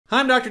Hi,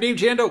 I'm Dr. Dave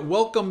Janda.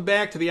 Welcome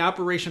back to the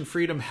Operation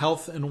Freedom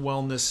Health and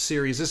Wellness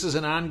series. This is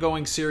an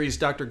ongoing series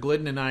Dr.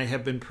 Glidden and I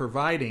have been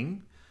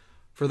providing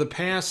for the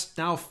past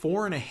now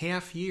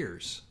 4.5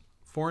 years.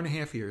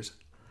 4.5 years.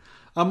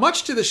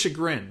 Much to the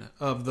chagrin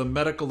of the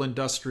medical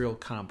industrial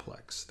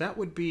complex. That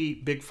would be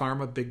big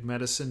pharma, big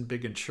medicine,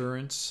 big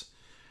insurance,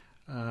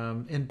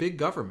 and big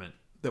government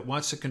that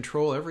wants to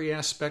control every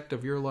aspect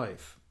of your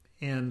life.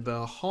 And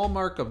the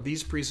hallmark of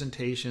these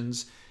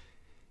presentations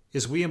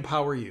is we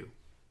empower you.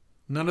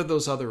 None of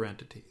those other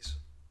entities.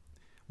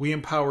 We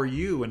empower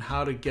you in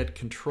how to get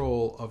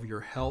control of your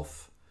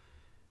health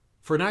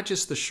for not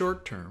just the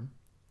short term,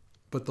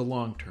 but the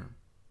long term.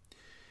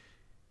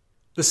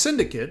 The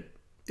syndicate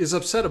is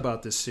upset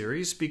about this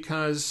series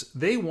because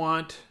they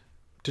want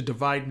to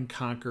divide and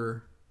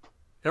conquer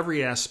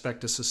every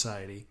aspect of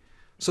society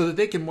so that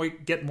they can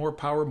get more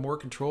power, more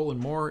control,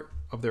 and more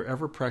of their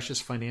ever-precious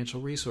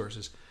financial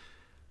resources.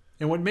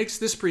 And what makes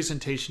this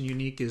presentation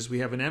unique is we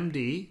have an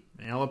MD,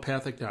 an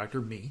allopathic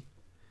doctor, me,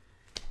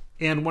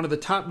 and one of the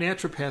top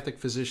naturopathic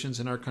physicians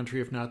in our country,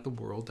 if not the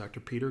world,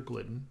 Dr. Peter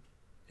Glidden,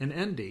 an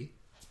ND,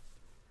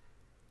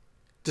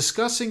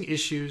 discussing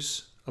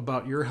issues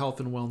about your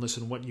health and wellness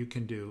and what you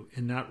can do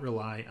and not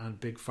rely on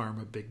big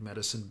pharma, big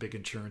medicine, big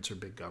insurance, or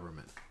big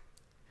government.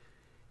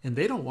 And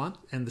they don't want,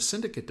 and the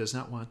syndicate does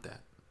not want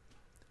that.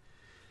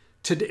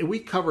 Today, we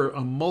cover a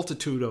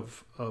multitude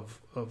of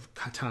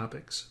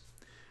topics.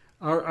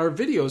 Our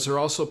videos are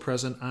also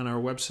present on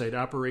our website,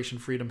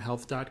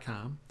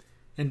 operationfreedomhealth.com.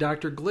 and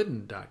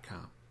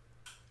drglidden.com.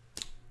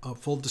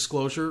 Full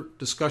disclosure,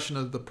 discussion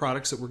of the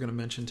products that we're going to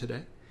mention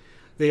today.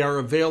 They are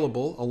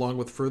available along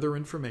with further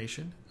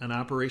information on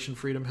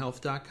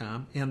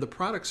operationfreedomhealth.com, and the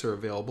products are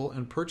available,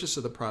 and purchase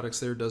of the products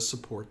there does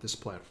support this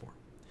platform.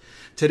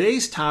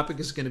 Today's topic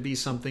is going to be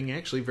something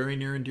actually very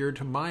near and dear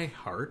to my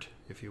heart,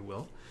 if you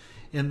will,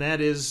 and that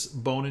is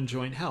bone and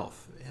joint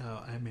health.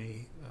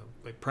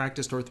 I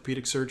practiced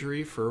orthopedic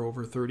surgery for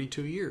over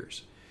 32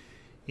 years,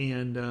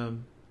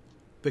 and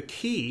the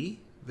key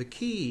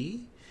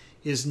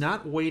is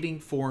not waiting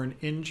for an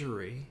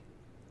injury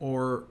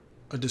or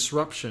a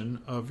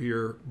disruption of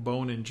your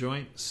bone and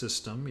joint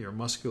system, your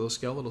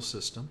musculoskeletal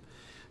system.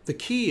 The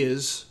key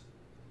is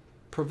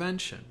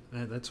prevention.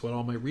 That's what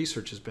all my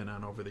research has been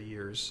on over the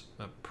years,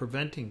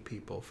 preventing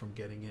people from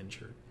getting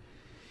injured.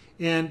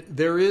 And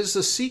there is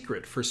a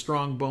secret for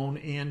strong bone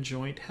and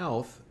joint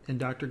health, and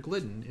Dr.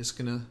 Glidden is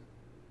going to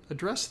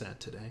address that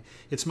today.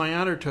 It's my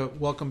honor to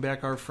welcome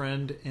back our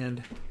friend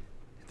and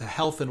the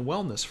health and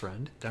wellness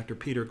friend, Dr.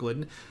 Peter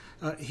Glidden.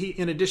 He,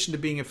 in addition to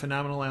being a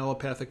phenomenal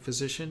allopathic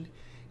physician,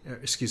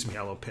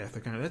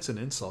 allopathic, that's an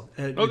insult.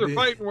 Those are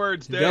fighting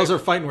words, Dave. Those are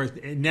fighting words.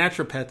 A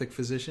naturopathic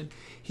physician.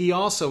 He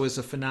also is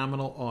a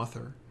phenomenal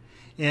author.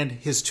 And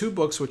his 2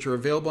 books, which are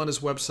available on his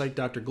website,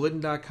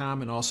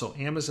 drglidden.com, and also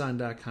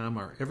amazon.com,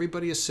 are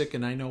Everybody is Sick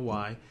and I Know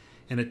Why,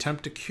 An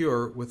Attempt to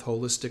Cure with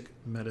Holistic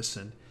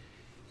Medicine.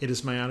 It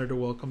is my honor to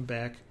welcome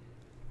back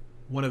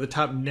one of the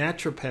top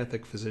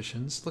naturopathic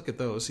physicians. Look at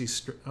those.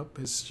 His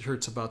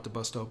shirt's about to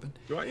bust open.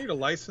 Do I need a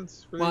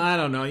license for Well, I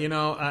don't know.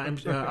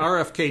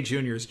 RFK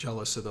Jr. is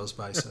jealous of those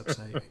biceps.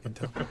 I can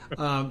tell.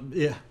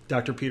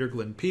 Dr. Peter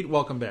Glidden. Pete,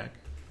 welcome back.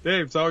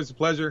 Dave, it's always a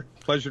pleasure.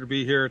 Pleasure to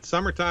be here. It's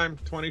summertime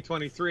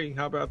 2023.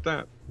 How about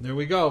that? There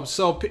we go.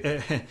 So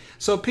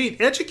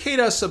Pete, educate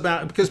us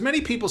about, because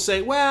many people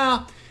say,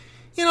 well,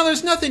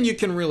 there's nothing you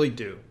can really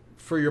do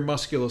for your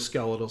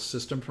musculoskeletal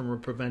system from a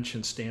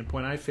prevention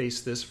standpoint. I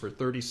faced this for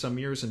 30-some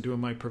years in doing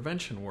my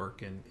prevention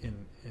work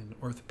in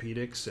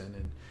orthopedics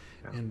and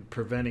in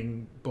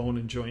preventing bone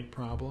and joint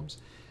problems.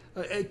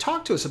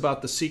 Talk to us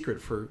about the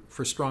secret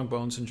for strong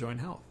bones and joint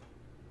health.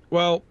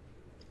 Well,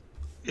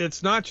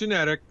 it's not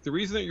genetic. The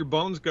reason that your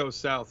bones go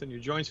south and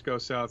your joints go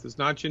south is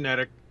not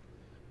genetic.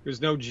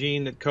 There's no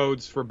gene that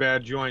codes for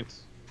bad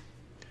joints.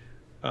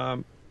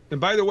 And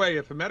by the way,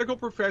 if a medical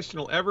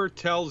professional ever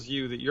tells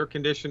you that your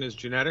condition is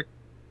genetic,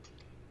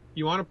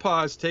 you want to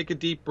pause, take a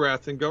deep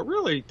breath, and go,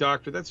 really,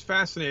 doctor, that's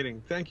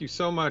fascinating. Thank you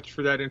so much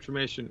for that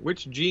information.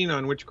 Which gene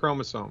on which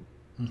chromosome,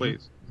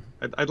 please?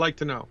 I'd like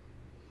to know.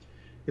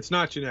 It's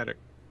not genetic.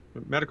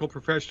 Medical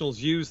professionals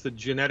use the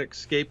genetic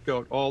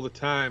scapegoat all the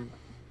time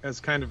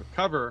as kind of a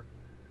cover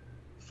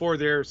for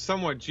their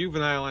somewhat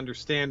juvenile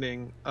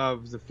understanding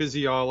of the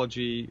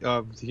physiology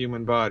of the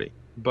human body.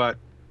 But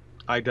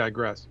I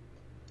digress.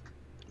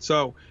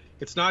 So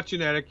it's not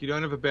genetic. You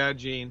don't have a bad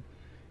gene.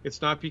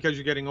 It's not because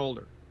you're getting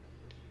older.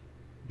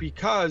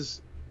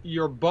 Because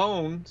your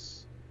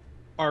bones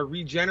are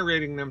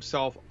regenerating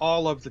themselves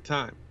all of the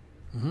time.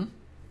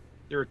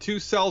 There are 2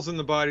 cells in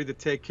the body that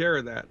take care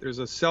of that. There's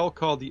a cell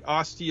called the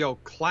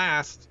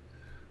osteoclast,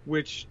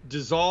 which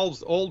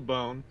dissolves old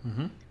bone,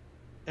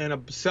 and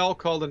a cell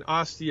called an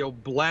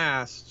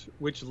osteoblast,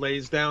 which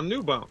lays down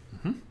new bone.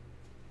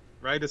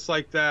 Right? It's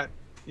like that,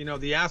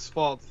 the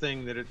asphalt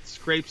thing that it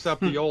scrapes up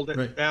the old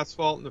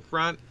asphalt in the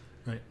front,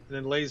 and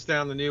then lays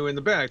down the new in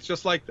the back. It's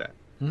just like that.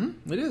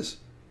 It is.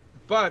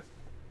 But,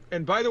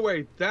 and by the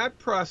way, that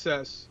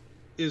process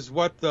is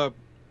what the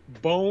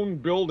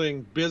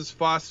bone-building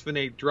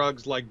bisphosphonate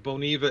drugs like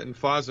Boniva and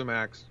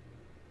Fosamax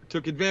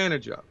took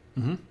advantage of.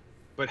 Mm-hmm.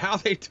 But how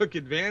they took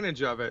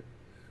advantage of it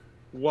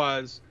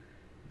was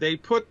they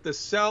put the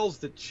cells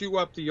that chew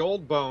up the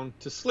old bone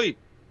to sleep.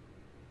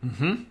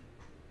 Mm-hmm.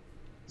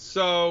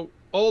 So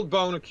old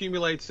bone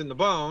accumulates in the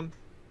bone.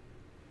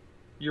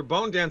 Your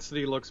bone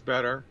density looks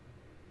better.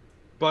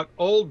 But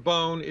old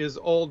bone is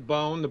old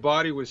bone. The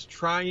body was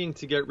trying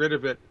to get rid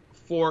of it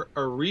for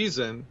a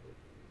reason.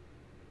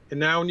 And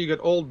now when you get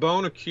old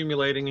bone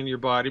accumulating in your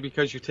body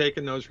because you're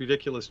taking those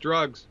ridiculous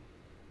drugs,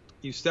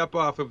 you step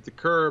off of the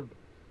curb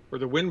or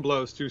the wind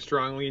blows too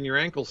strongly and your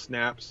ankle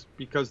snaps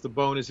because the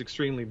bone is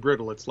extremely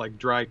brittle. It's like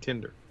dry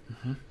tinder.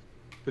 Mm-hmm.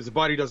 Because the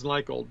body doesn't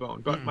like old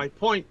bone. But my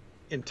point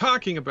in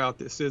talking about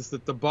this is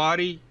that the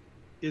body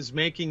is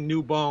making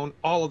new bone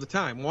all of the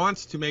time,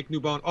 wants to make new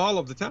bone all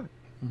of the time.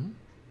 Mm-hmm.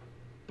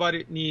 But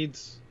it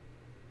needs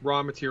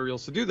raw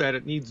materials to do that.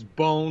 It needs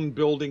bone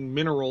building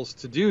minerals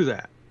to do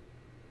that.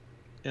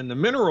 And the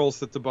minerals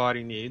that the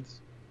body needs,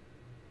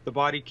 the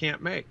body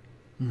can't make.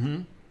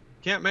 Mm-hmm.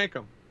 Can't make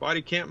them.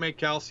 Body can't make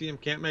calcium,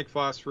 can't make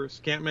phosphorus,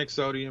 can't make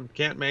sodium,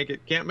 can't make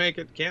it, can't make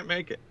it, can't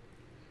make it.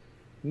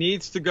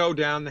 Needs to go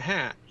down the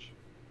hatch.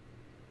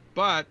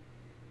 But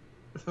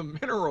the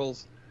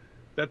minerals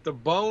that the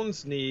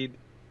bones need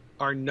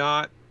are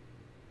not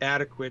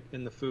adequate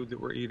in the food that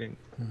we're eating.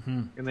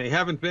 Mm-hmm. And they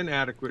haven't been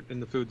adequate in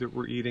the food that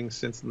we're eating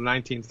since the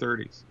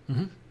 1930s.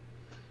 Mm-hmm.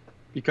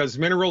 Because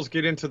minerals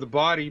get into the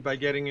body by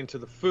getting into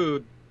the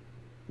food.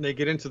 They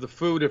get into the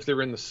food if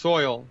they're in the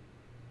soil.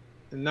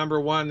 And number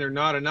one, there are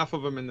not enough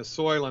of them in the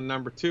soil. And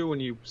number two, when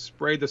you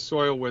spray the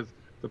soil with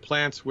the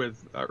plants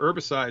with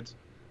herbicides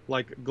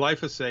like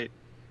glyphosate,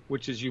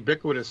 which is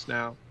ubiquitous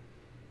now,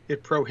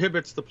 it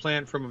prohibits the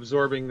plant from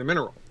absorbing the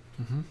mineral.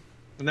 Mm-hmm.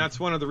 And that's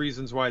one of the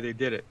reasons why they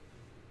did it,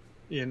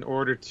 in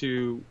order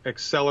to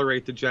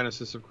accelerate the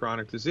genesis of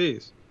chronic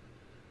disease.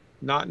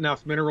 Not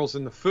enough minerals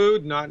in the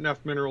food, not enough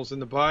minerals in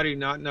the body,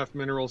 not enough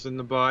minerals in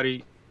the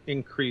body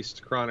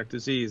increased chronic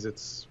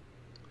disease.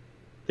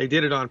 They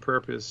did it on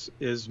purpose,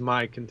 is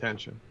my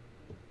contention.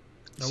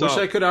 I wish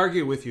I could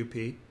argue with you,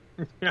 Pete.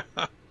 Yeah.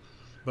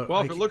 But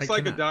well, if it looks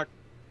like a duck,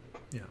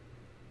 yeah,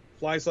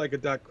 flies like a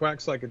duck,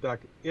 quacks like a duck,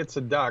 it's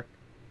a duck.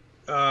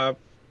 And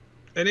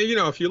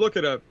if you look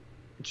at a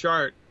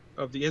chart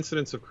of the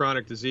incidence of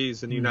chronic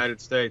disease in the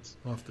United States,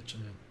 off the chin.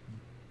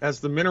 As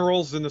the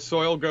minerals in the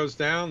soil goes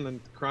down, then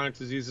chronic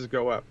diseases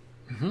go up.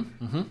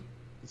 Mm-hmm. Mm-hmm.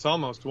 It's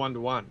almost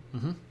 1-to-1.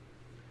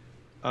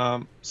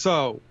 Mm-hmm.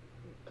 So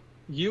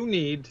you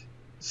need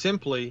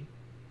simply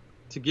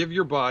to give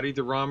your body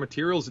the raw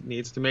materials it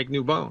needs to make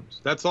new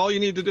bones. That's all you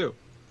need to do. You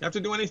have to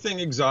do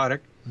anything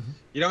exotic. Mm-hmm.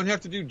 You don't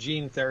have to do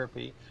gene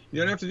therapy. You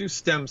don't have to do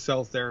stem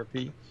cell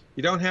therapy.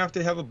 You don't have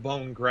to have a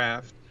bone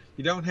graft.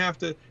 You don't have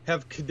to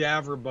have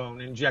cadaver bone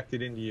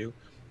injected into you.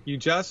 You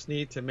just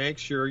need to make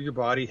sure your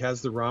body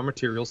has the raw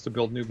materials to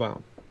build new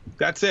bone.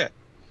 That's it.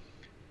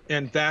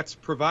 And that's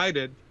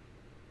provided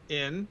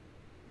in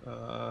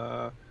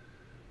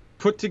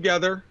put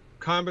together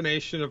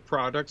combination of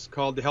products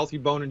called the Healthy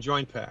Bone and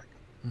Joint Pack.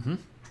 Mm-hmm.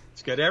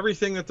 It's got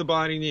everything that the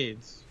body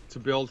needs to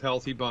build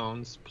healthy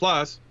bones,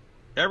 plus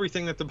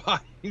everything that the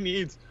body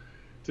needs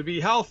to be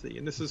healthy.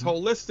 And this is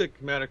holistic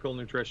medical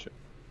nutrition.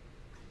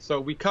 So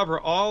we cover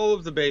all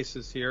of the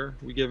bases here.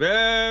 We give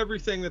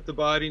everything that the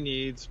body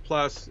needs,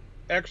 plus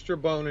extra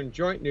bone and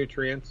joint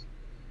nutrients.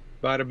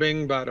 Bada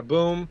bing, bada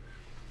boom.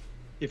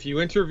 If you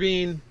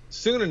intervene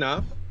soon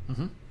enough,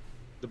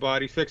 the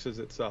body fixes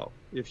itself.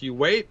 If you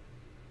wait,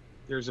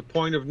 there's a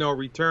point of no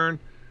return.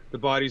 The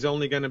body's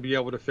only going to be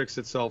able to fix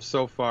itself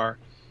so far,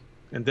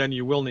 and then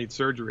you will need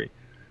surgery.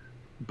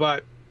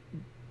 But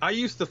I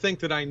used to think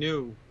that I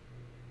knew,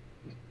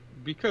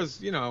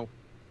 because,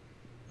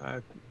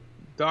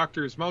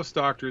 most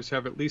doctors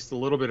have at least a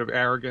little bit of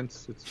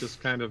arrogance. It's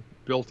just kind of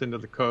built into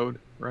the code,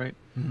 right?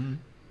 Mm-hmm.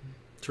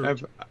 True.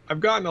 I've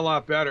gotten a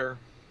lot better,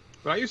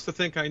 but I used to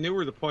think I knew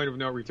where the point of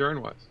no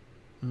return was.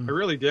 I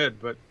really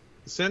did, but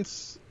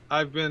since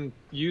I've been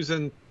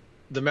using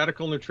the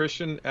medical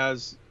nutrition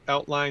as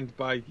outlined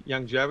by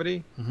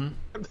longevity,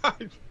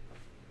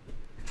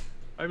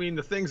 I mean,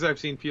 the things I've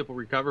seen people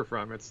recover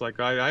from, it's like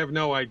I have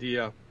no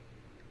idea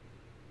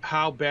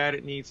how bad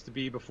it needs to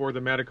be before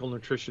the medical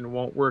nutrition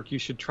won't work. You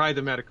should try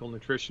the medical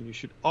nutrition. You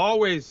should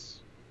always,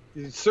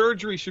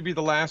 surgery should be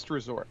the last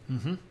resort.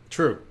 Mm-hmm.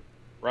 True.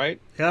 Right?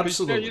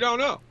 Absolutely. You don't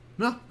know.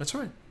 No, that's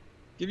right.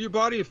 Give your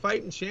body a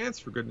fighting chance,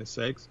 for goodness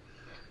sakes.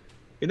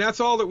 And that's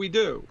all that we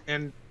do.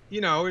 And,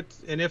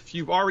 and if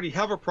you already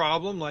have a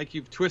problem, like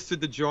you've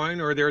twisted the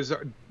joint or there's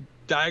a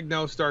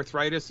diagnosed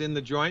arthritis in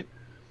the joint,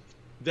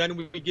 then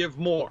we give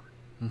more.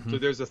 So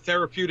there's a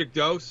therapeutic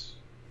dose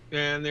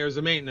and there's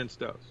a maintenance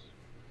dose.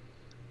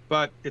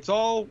 But it's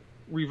all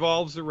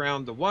revolves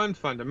around the one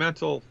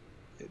fundamental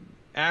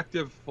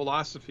active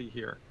philosophy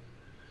here.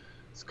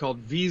 It's called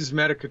Vis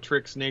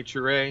Medicatrix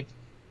Naturae,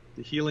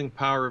 the healing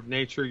power of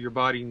nature. Your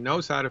body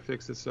knows how to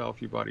fix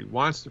itself. Your body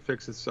wants to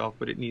fix itself,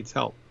 but it needs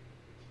help.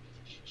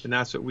 And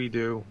that's what we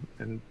do.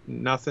 And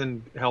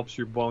nothing helps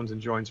your bones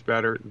and joints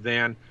better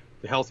than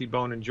the Healthy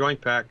Bone and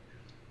Joint Pack,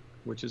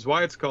 which is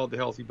why it's called the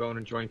Healthy Bone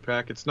and Joint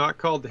Pack. It's not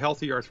called the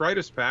Healthy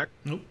Arthritis Pack.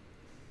 Nope.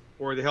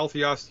 Or the Healthy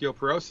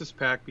Osteoporosis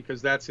Pack,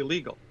 because that's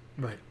illegal.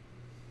 Right.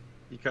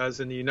 Because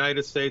in the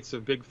United States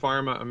of Big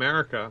Pharma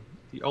America,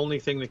 the only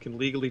thing that can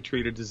legally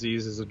treat a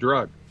disease is a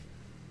drug.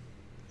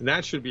 And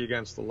that should be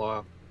against the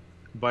law,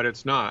 but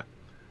it's not.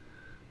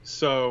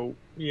 So,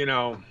 you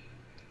know,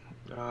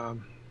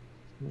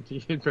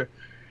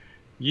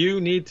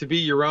 you need to be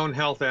your own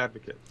health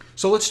advocate.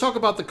 So let's talk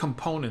about the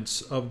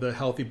components of the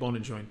Healthy Bone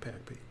and Joint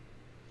Pack, Pete.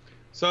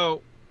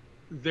 So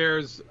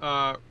there's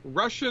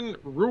Russian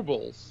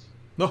rubles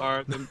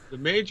are the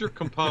major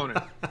component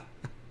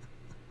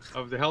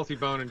of the Healthy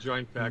Bone and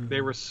Joint Pack.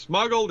 They were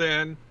smuggled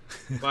in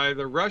by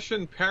the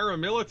Russian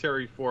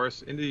paramilitary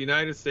force into the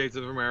United States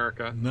of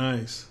America.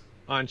 Nice.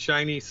 On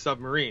Chinese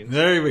submarines.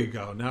 There we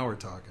go. Now we're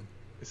talking.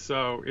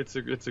 So it's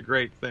a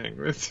great thing.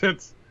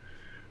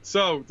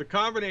 So the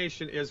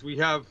combination is we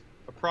have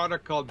a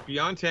product called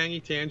Beyond Tangy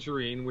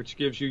Tangerine, which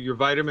gives you your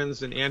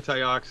vitamins and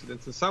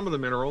antioxidants and some of the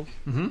minerals,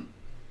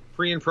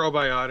 pre and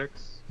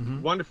probiotics.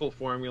 Wonderful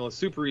formula,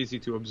 super easy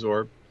to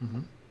absorb.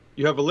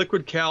 You have a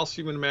liquid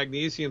calcium and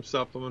magnesium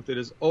supplement that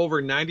is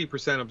over 90%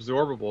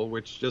 absorbable,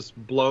 which just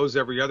blows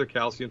every other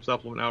calcium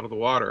supplement out of the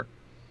water.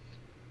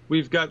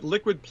 We've got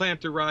liquid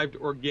plant-derived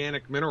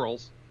organic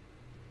minerals,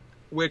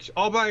 which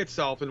all by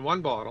itself in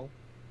one bottle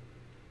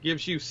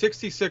gives you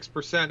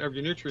 66% of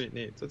your nutrient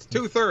needs. That's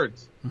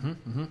 2/3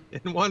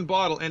 in one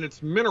bottle, and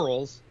it's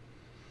minerals,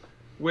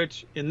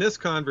 which in this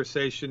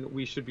conversation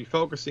we should be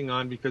focusing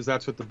on because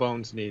that's what the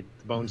bones need.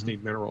 The bones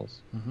need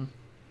minerals.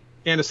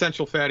 And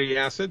essential fatty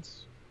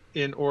acids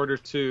in order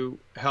to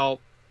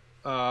help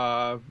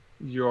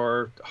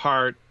your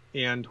heart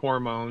and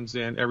hormones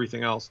and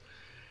everything else.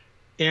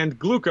 And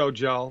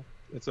glucogel,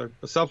 it's a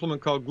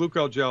supplement called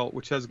glucogel,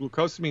 which has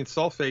glucosamine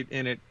sulfate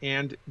in it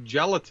and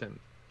gelatin.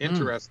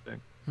 Interesting.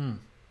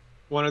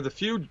 One of the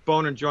few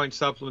bone and joint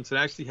supplements that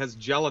actually has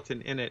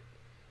gelatin in it,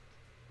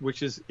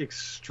 which is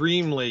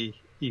extremely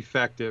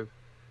effective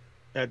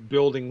at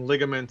building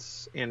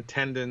ligaments and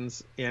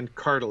tendons and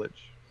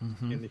cartilage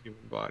in the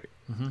human body.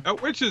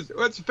 Which is,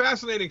 it's a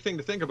fascinating thing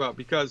to think about,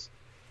 because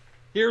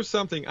here's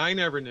something I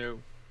never knew,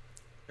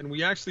 and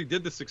we actually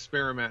did this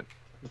experiment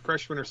in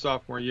freshman or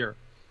sophomore year.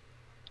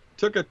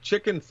 Took a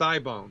chicken thigh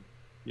bone,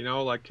 you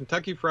know, like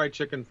Kentucky Fried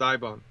Chicken thigh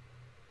bone,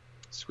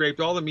 scraped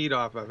all the meat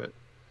off of it,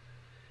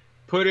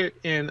 put it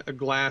in a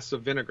glass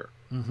of vinegar,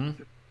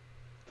 and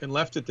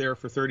left it there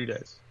for 30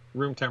 days,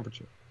 room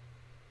temperature.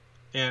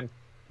 And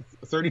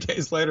 30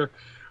 days later,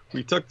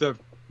 we took the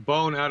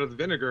bone out of the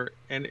vinegar,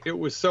 and it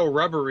was so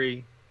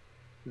rubbery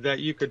that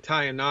you could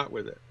tie a knot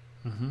with it,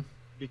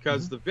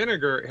 because the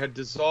vinegar had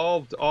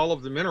dissolved all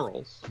of the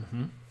minerals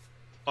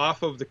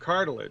off of the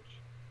cartilage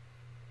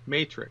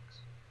matrix.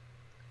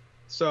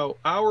 So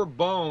our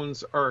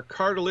bones are a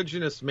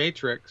cartilaginous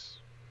matrix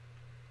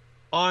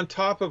on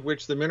top of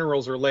which the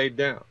minerals are laid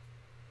down.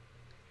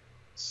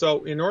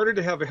 So in order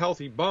to have a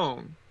healthy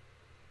bone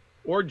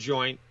or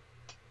joint,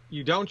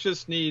 you don't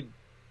just need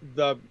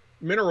the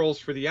minerals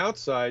for the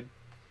outside,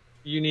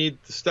 you need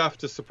the stuff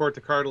to support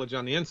the cartilage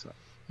on the inside.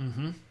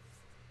 And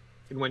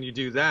when you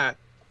do that,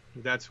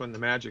 that's when the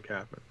magic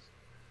happens.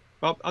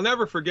 Well, I'll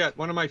never forget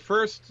one of my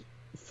first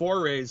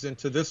forays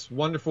into this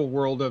wonderful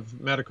world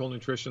of medical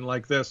nutrition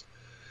like this.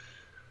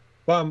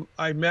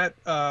 I met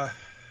a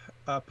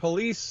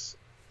police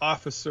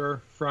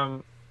officer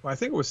from, well, I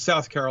think it was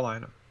South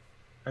Carolina.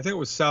 I think it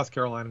was South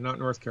Carolina, not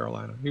North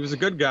Carolina. He was a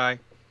good guy,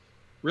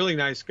 really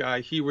nice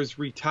guy. He was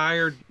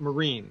retired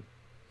Marine.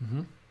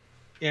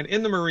 And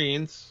in the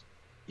Marines,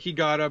 he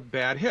got a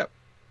bad hip.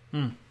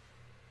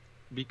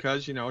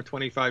 Because, you know, a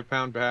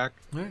 25-pound back.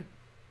 Right.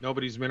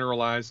 Nobody's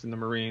mineralized in the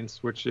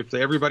Marines, which if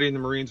everybody in the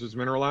Marines was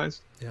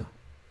mineralized,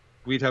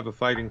 we'd have a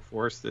fighting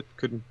force that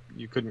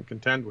you couldn't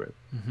contend with.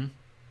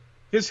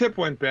 His hip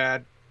went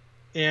bad,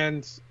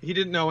 and he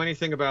didn't know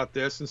anything about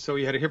this, and so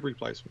he had a hip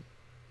replacement.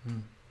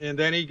 And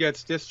then he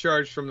gets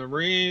discharged from the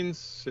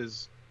Marines.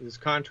 His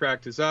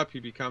contract is up.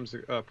 He becomes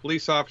a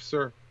police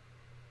officer.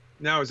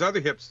 Now his other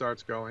hip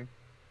starts going.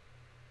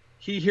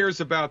 He hears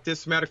about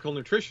this medical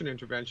nutrition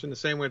intervention the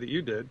same way that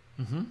you did,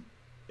 and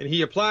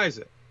he applies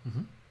it.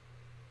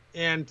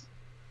 And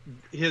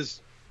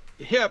his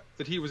hip,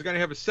 that he was going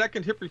to have a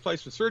second hip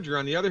replacement surgery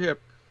on the other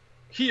hip,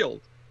 healed.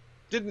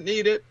 Didn't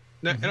need it.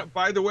 And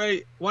by the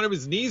way, one of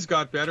his knees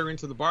got better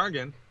into the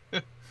bargain,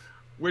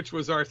 which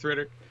was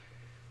arthritic.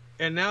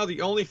 And now the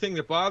only thing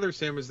that bothers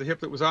him is the hip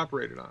that was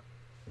operated on.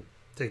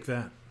 Take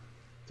that.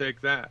 Take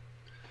that.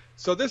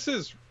 So this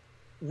is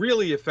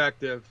really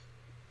effective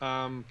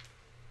bone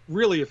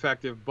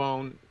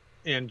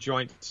and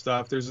joint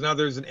stuff. There's an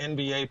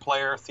NBA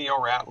player, Theo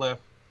Ratliff.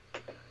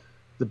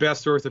 The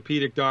best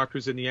orthopedic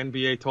doctors in the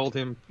NBA told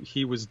him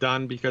he was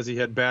done because he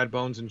had bad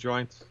bones and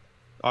joints,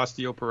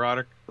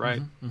 osteoporotic,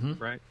 right?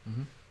 Right.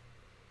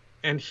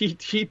 And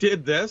he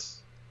did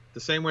this the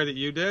same way that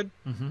you did.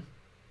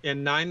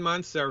 In 9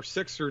 months, or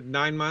 6 or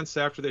 9 months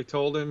after they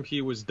told him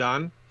he was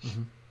done,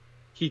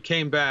 he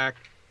came back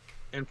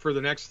and for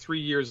the next 3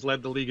 years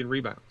led the league in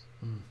rebounds.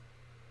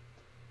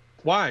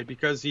 Why?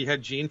 Because he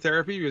had gene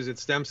therapy? Because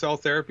it's stem cell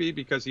therapy?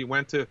 Because he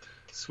went to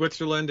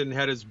Switzerland and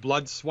had his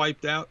blood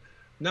swiped out?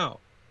 No,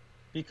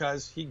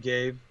 because he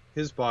gave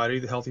his body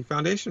the Healthy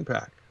Foundation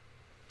Pack.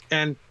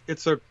 And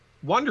it's a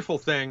wonderful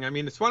thing. I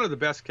mean, it's one of the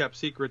best kept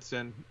secrets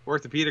in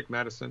orthopedic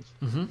medicine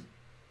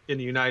in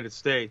the United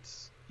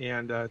States.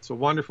 And it's a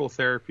wonderful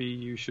therapy.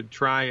 You should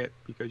try it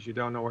because you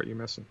don't know what you're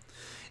missing.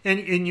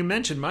 And you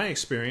mentioned my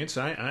experience.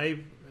 I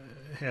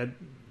had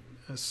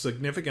a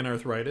significant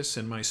arthritis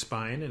in my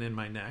spine and in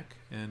my neck.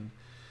 And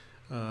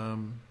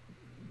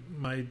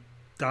my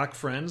doc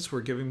friends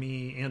were giving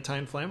me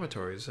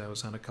anti-inflammatories. I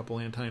was on a couple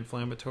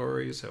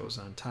anti-inflammatories. I was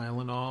on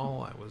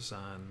Tylenol. I was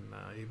on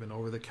even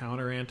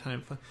over-the-counter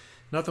anti-inflammatories.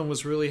 Nothing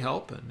was really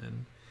helping.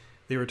 And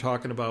they were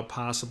talking about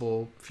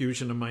possible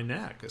fusion of my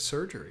neck, a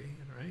surgery,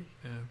 right?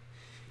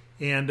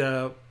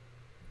 And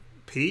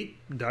Pete,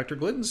 Dr.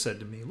 Glidden said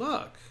to me,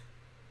 look,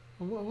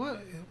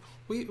 what,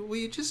 will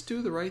you just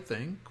do the right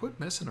thing? Quit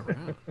messing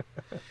around.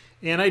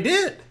 And I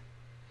did.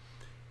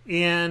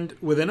 And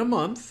within a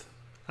month,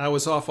 I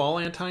was off all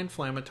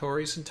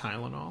anti-inflammatories and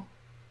Tylenol.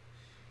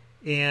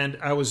 And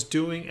I was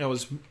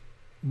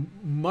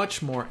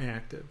much more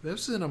active.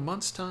 This was in a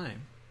month's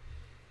time.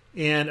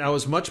 And I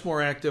was much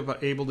more active,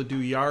 able to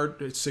do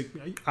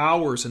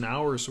hours and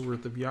hours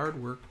worth of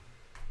yard work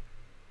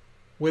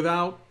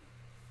without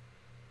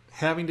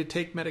having to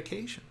take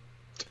medication.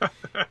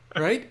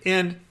 Right?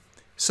 And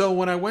so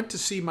when I went to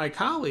see my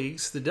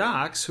colleagues, the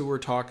docs, who were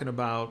talking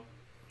about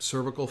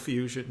cervical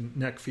fusion,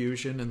 neck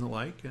fusion, and the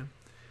like, and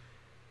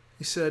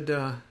he said,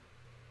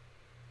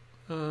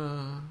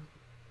 well,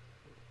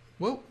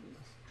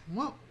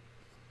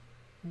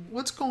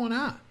 what's going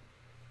on?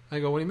 I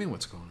go, what do you mean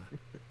what's going on?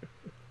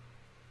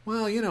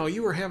 Well,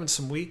 you were having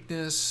some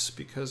weakness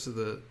because of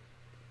the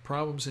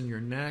problems in your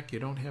neck. You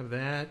don't have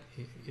that.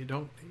 You're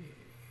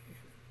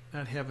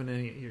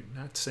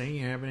not saying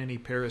you're having any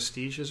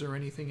paresthesias or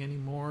anything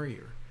anymore.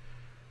 You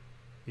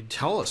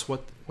tell us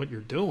what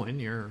you're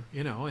doing.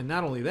 And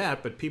not only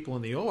that, but people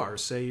in the OR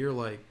say you're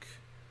like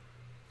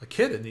a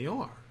kid in the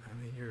OR. I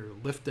mean, you're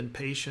lifting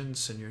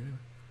patients and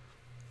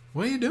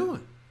what are you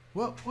doing?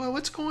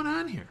 What's going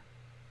on here?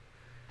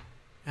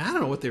 And I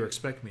don't know what they were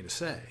expecting me to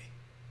say.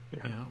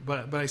 Yeah.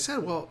 But I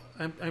said, well,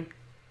 I'm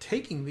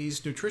taking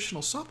these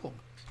nutritional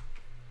supplements.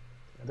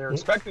 They're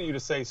expecting you to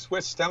say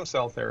Swiss stem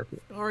cell therapy.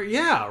 Or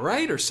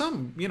or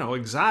some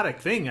exotic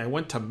thing. I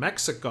went to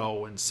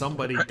Mexico and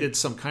somebody did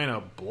some kind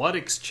of blood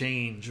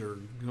exchange or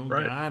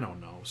I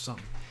don't know,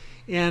 something.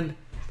 And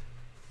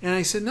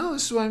I said, no,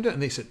 this is what I'm doing.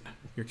 And they said,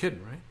 you're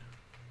kidding, right?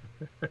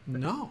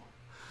 No.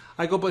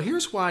 I go, but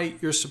here's why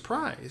you're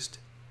surprised.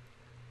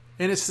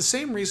 And it's the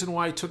same reason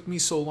why it took me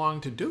so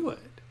long to do it.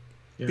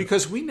 Yeah.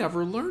 Because we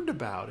never learned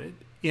about it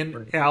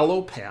in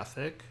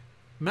allopathic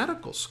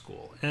medical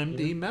school,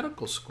 MD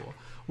medical school.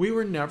 We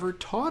were never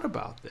taught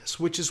about this,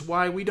 which is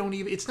why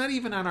it's not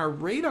even on our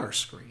radar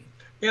screen.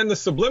 And the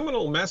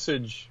subliminal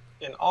message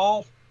in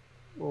all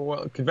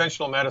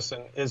conventional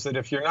medicine is that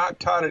if you're not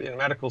taught it in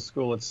medical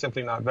school, it's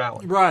simply not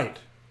valid. Right.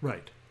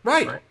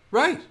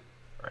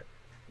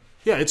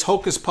 Yeah, it's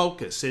hocus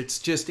pocus. It's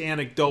just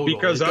anecdotal.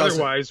 Because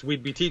otherwise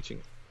we'd be teaching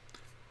it.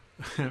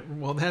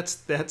 Well, that's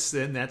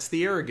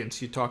the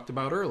arrogance you talked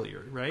about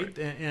earlier, right?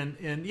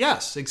 And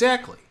yes,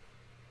 exactly.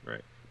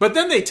 Right. But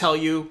then they tell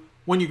you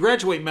when you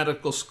graduate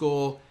medical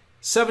school,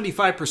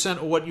 75%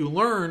 of what you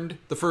learned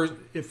the first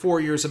 4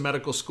 years of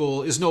medical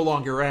school is no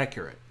longer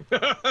accurate.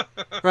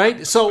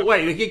 Right? So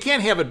wait, you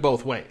can't have it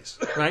both ways,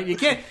 right? You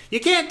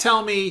can't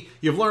tell me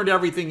you've learned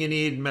everything you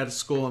need in medical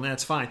school and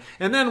that's fine.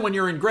 And then when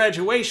you're in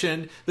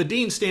graduation, the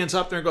dean stands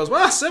up there and goes,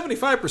 well,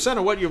 75%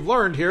 of what you've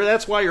learned here,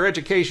 that's why your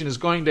education is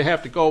going to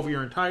have to go over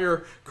your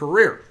entire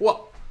career.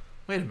 Well,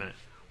 wait a minute.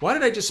 Why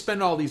did I just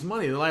spend all these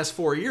money the last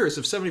 4 years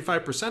if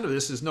 75% of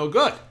this is no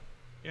good?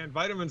 And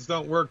vitamins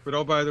don't work, but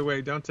oh, by the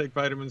way, don't take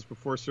vitamins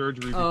before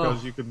surgery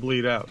because you could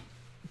bleed out.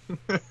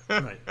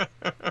 Right. Yeah.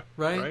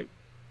 Right.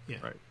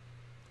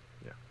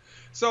 Yeah.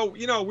 So,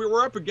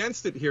 we're up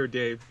against it here,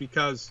 Dave,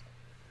 because,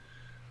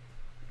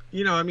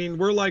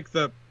 we're like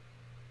the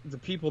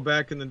people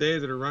back in the day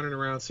that are running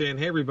around saying,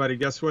 hey, everybody,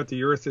 guess what?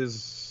 The earth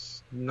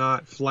is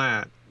not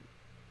flat.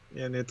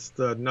 And it's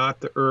not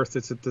the earth,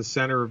 it's at the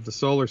center of the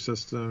solar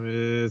system.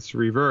 It's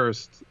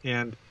reversed.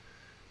 And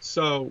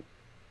so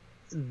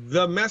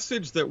the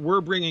message that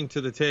we're bringing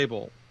to the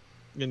table,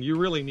 and you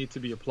really need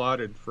to be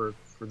applauded for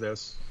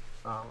this,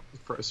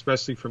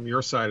 especially from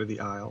your side of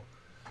the aisle,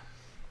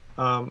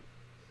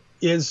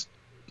 is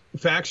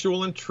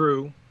factual and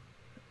true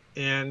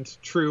and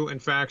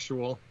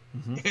factual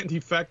and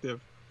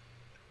effective,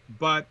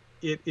 but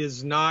it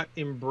is not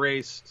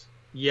embraced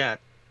yet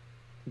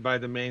by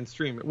the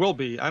mainstream. It will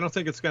be. I don't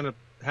think it's going to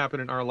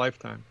happen in our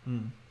lifetime.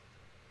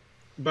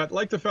 But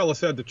like the fellow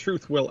said, the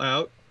truth will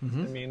out. I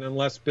mean,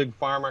 unless Big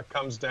Pharma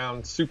comes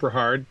down super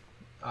hard,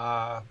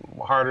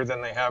 harder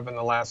than they have in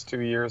the last 2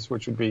 years,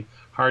 which would be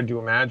hard to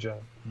imagine.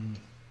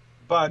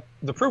 But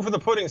the proof of the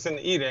pudding's in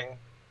the eating,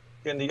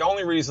 and the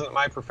only reason that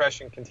my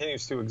profession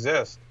continues to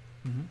exist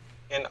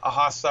in a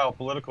hostile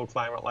political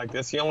climate like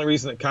this. The only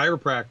reason that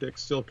chiropractic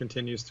still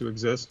continues to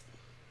exist,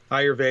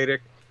 Ayurvedic,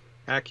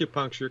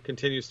 acupuncture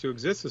continues to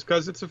exist, is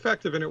because it's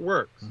effective and it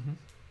works. Mm-hmm.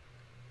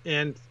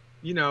 And,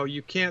 you know,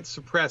 you can't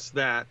suppress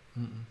that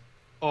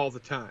all the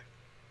time.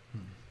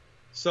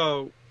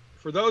 So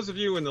for those of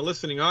you in the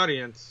listening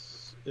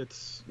audience,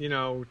 it's, you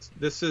know,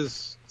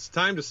 it's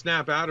time to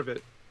snap out of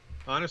it.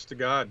 Honest to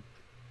God.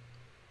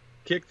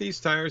 Kick these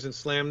tires and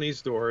slam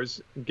these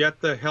doors. Get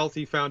the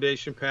healthy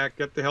foundation pack,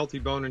 get the healthy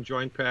bone and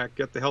joint pack,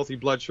 get the healthy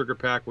blood sugar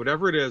pack,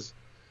 whatever it is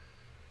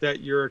that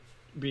you're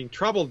being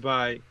troubled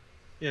by,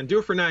 and do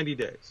it for 90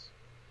 days.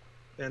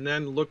 And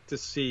then look to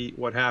see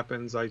what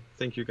happens. I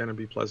think you're going to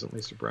be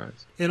pleasantly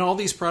surprised. And all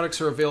these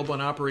products are available on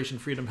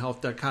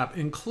OperationFreedomHealth.com,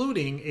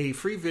 including a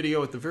free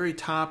video at the very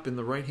top in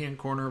the right-hand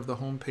corner of the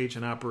homepage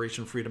on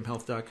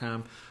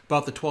OperationFreedomHealth.com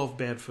about the 12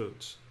 bad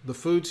foods. The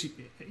foods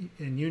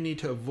and you need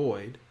to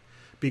avoid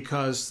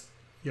because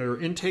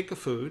your intake of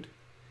food,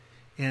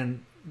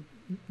 and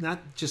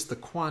not just the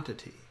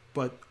quantity,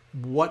 but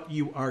what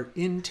you are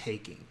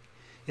intaking,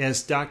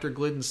 as Dr.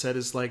 Glidden said,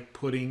 is like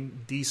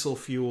putting diesel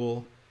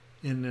fuel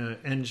in an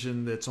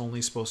engine that's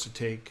only supposed to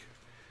take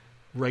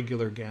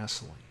regular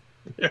gasoline.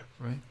 Yeah.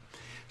 Right?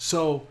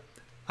 So,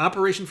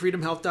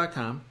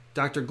 OperationFreedomHealth.com.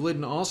 Dr.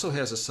 Glidden also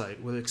has a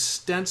site with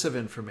extensive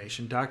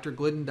information,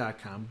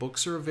 drglidden.com.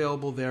 Books are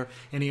available there.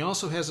 And he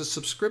also has a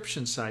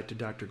subscription site to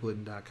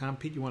drglidden.com.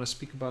 Pete, you want to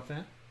speak about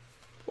that?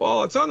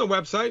 Well, it's on the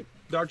website,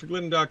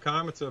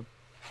 drglidden.com.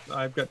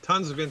 I've got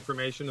tons of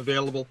information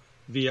available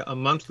via a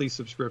monthly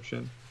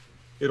subscription.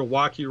 It'll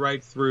walk you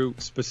right through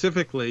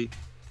specifically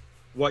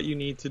what you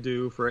need to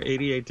do for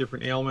 88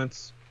 different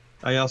ailments.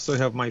 I also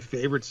have my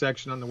favorite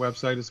section on the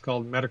website. It's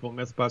called Medical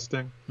Myth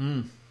Busting.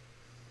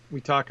 We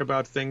talk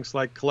about things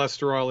like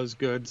cholesterol is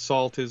good,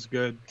 salt is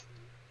good,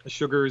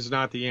 sugar is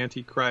not the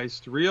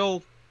Antichrist.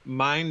 Real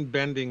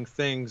mind-bending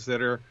things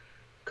that are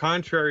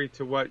contrary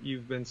to what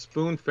you've been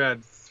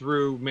spoon-fed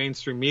through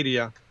mainstream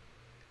media.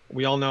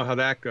 We all know how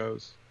that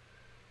goes.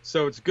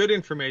 So it's good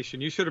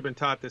information. You should have been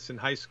taught this in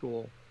high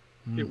school.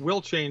 It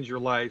will change your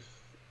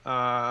life,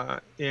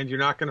 and you're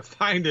not going to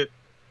find it.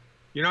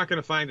 You're not going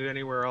to find it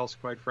anywhere else,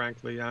 quite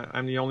frankly.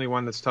 I'm the only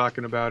one that's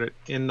talking about it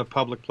in the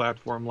public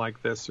platform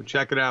like this. So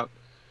check it out.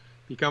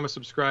 Become a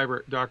subscriber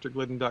at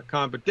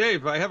drglidden.com. But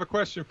Dave, I have a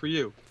question for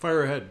you.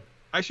 Fire ahead.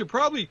 I should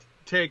probably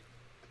take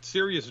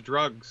serious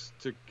drugs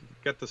to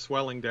get the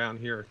swelling down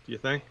here. Do you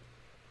think?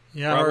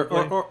 Yeah,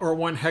 or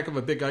one heck of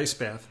a big ice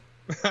bath.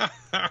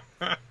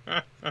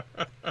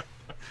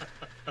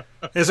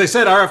 As I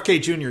said, RFK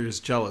Jr.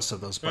 is jealous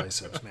of those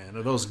biceps, man,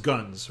 of those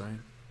guns, right?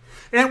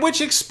 And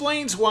which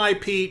explains why,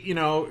 Pete, you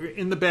know,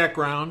 in the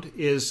background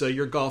is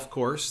your golf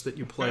course that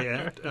you play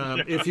at.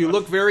 If you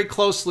look very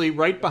closely,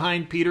 right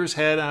behind Peter's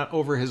head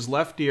over his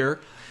left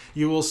ear,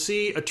 you will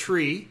see a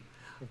tree.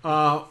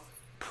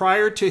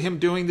 Prior to him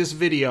doing this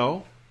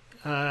video,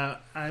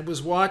 I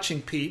was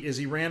watching Pete as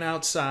he ran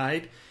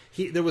outside.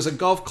 There was a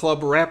golf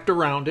club wrapped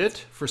around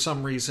it for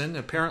some reason.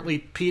 Apparently,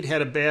 Pete had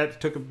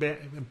took a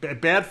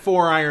bad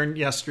 4-iron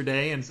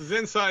yesterday, and this is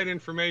inside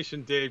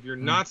information, Dave. You're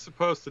not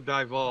supposed to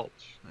divulge.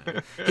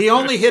 he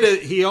only hit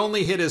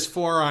his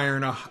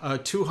 4-iron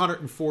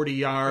 240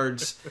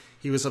 yards.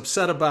 He was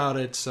upset about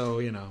it, so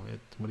you know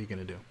what are you going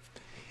to do?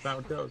 That's how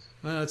it goes.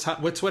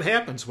 It's what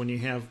happens when you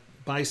have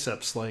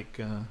biceps like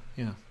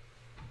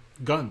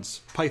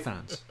guns,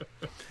 pythons.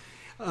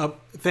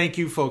 Thank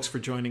you, folks, for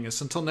joining us.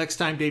 Until next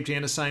time, Dave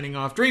Janis signing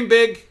off. Dream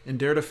big and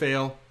dare to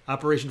fail.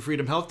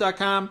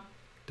 OperationFreedomHealth.com,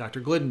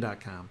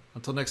 drglidden.com.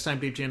 Until next time,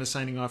 Dave Janis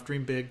signing off.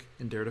 Dream big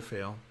and dare to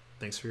fail.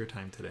 Thanks for your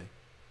time today.